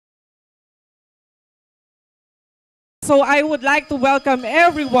So I would like to welcome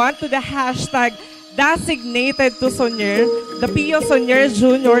everyone to the hashtag designated to Sonier, the Pio Sonier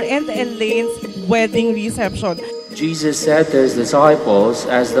Jr. and Elaine's wedding reception. Jesus said to his disciples,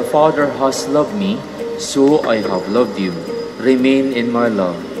 "As the Father has loved me, so I have loved you. Remain in my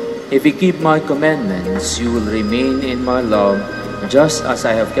love. If you keep my commandments, you will remain in my love, just as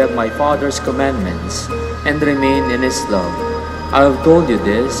I have kept my Father's commandments and remain in his love. I have told you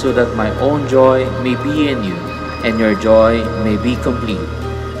this so that my own joy may be in you, and your joy may be complete.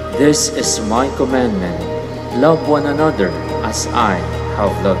 This is my commandment, love one another as I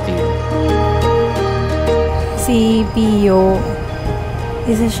have loved you." Si Pio,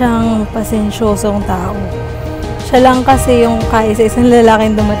 isa siyang pasensyosong tao. Siya lang kasi yung kaisa-isang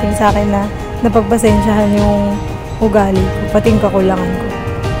lalaking dumating sa akin na napagpasensyahan yung ugali ko, pati yung kakulangan ko.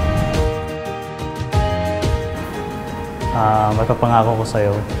 Matapangako ko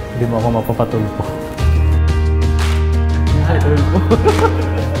sa'yo, hindi mo ako mapapatulpo.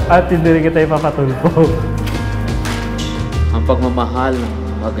 At hindi rin kita ipapatulpo. Ang pagmamahal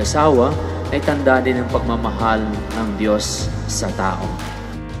ng mag-asawa ay tanda din ng pagmamahal ng Diyos sa tao.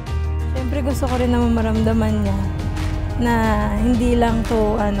 Siyempre gusto ko rin naman maramdaman niya na hindi lang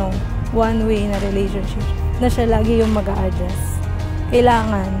to one-way na relationship, na siya lagi yung mag-a-adjust.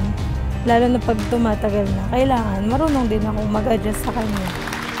 Kailangan, lalo na pag tumatagal na, kailangan marunong din ako mag-adjust sa kanya.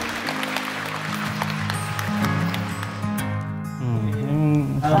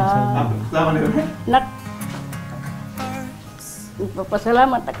 Nak,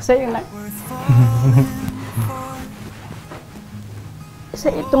 nagpapasalamat ako sa iyo, nak.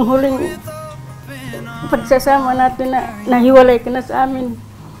 Sa itong huling pagsasama natin na nahiwalay ka na sa amin.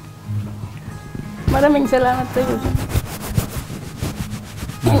 Maraming salamat sa iyo.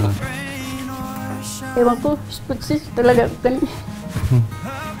 Ewan ko, sputsis talaga ako kanina.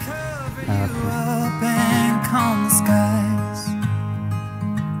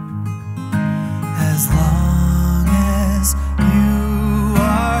 As long as you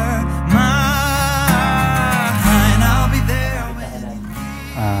are mine, I'll be there when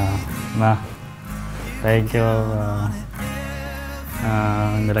Ma, thank you.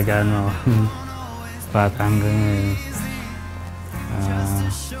 Nalagaan mo bata hanggang ngayon.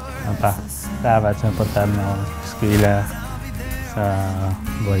 Dapat supportan mo ako sa eskwela, sa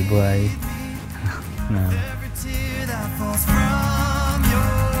buhay-buhay.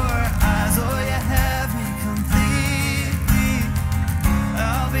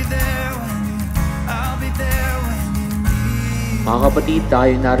 Mga kapatid,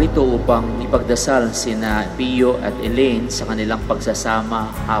 tayo narito upang ipagdasal sina Pio at Elaine sa kanilang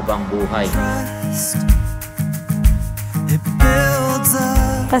pagsasama habang buhay.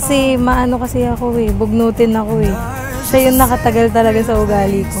 Kasi maano kasi ako bugnutin ako Siya yung nakatagal talaga sa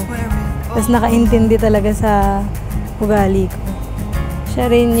ugali ko. Tapos nakaintindi talaga sa ugali ko. Siya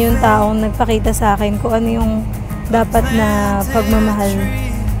rin yung taong nagpakita sa akin kung ano yung dapat na pagmamahal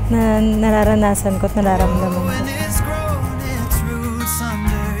na nararanasan ko at nararamdaman ko.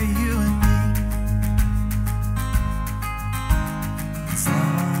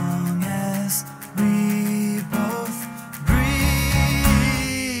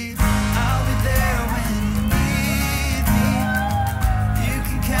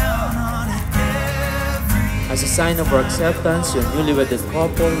 As a sign of our acceptance, yung newly-wedded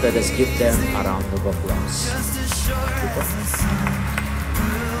couple, let us give them a round of applause.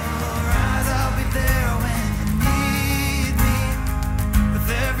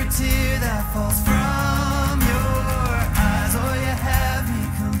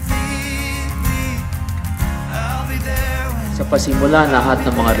 Sa pasimula, lahat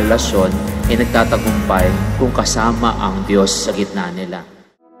ng mga relasyon ay nagtatagumpay kung kasama ang Diyos sa gitna nila.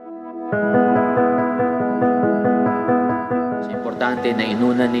 Importante na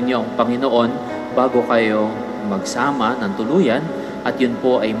inunan ninyo ang Panginoon bago kayo magsama ng tuluyan, at yun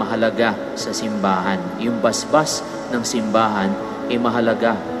po ay mahalaga sa simbahan. Yung basbas ng simbahan ay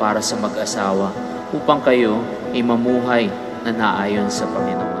mahalaga para sa mag-asawa upang kayo ay mamuhay na naayon sa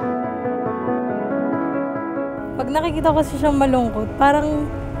Panginoon. Pag nakikita ko siyang malungkot, parang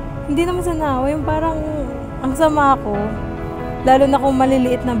hindi naman sa nawa, yung parang ang sama ko, lalo na kung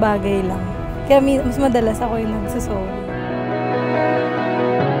maliliit na bagay lang. Kaya mas madalas ako yung nagsasorry.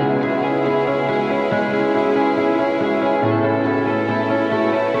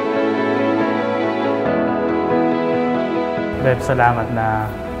 Beb, salamat na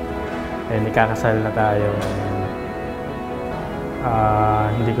ikakasal na tayo.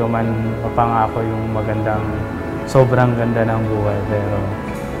 Hindi ko man mapangako yung sobrang ganda ng buhay, pero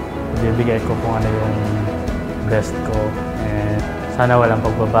ibibigay ko kung ano yung best ko. And sana walang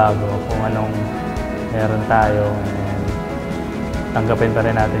pagbabago kung anong meron tayo. And tanggapin pa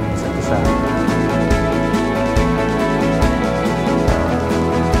rin natin yung isa't isa.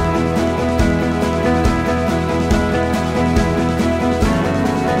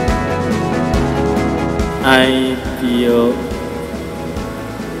 I, Pio,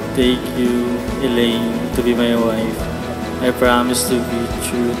 take you, Elaine, to be my wife. I promise to be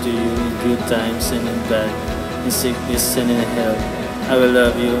true to you in good times and in bad, in sickness and in health. I will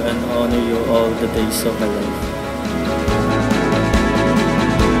love you and honor you all the days of my life.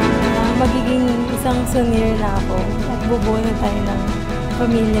 Magiging isang senior na ako at bubuo na tayo ng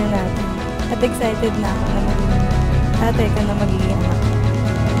pamilya natin. At excited na ako na maging tatay ka na magiging anak.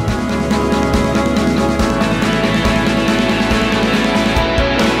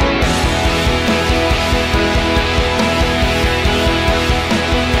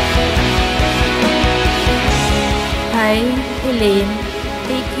 I, Elaine,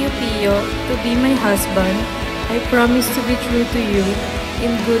 take you, Pio, to be my husband. I promise to be true to you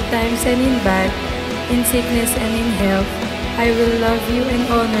in good times and in bad, in sickness and in health. I will love you and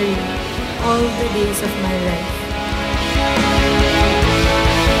honor you all the days of my life.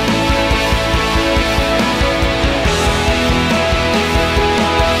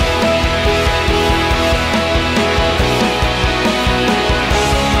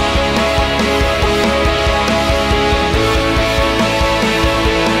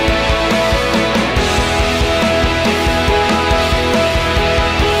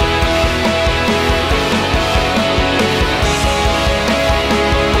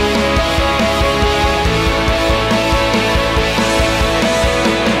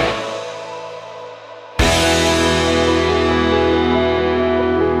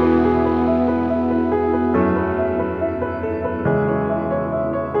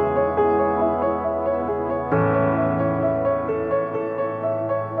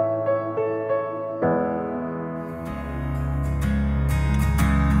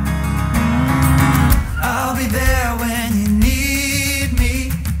 I'll be there when you need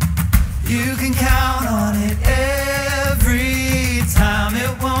me. You can count on it every time.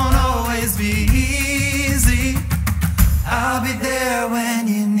 It won't always be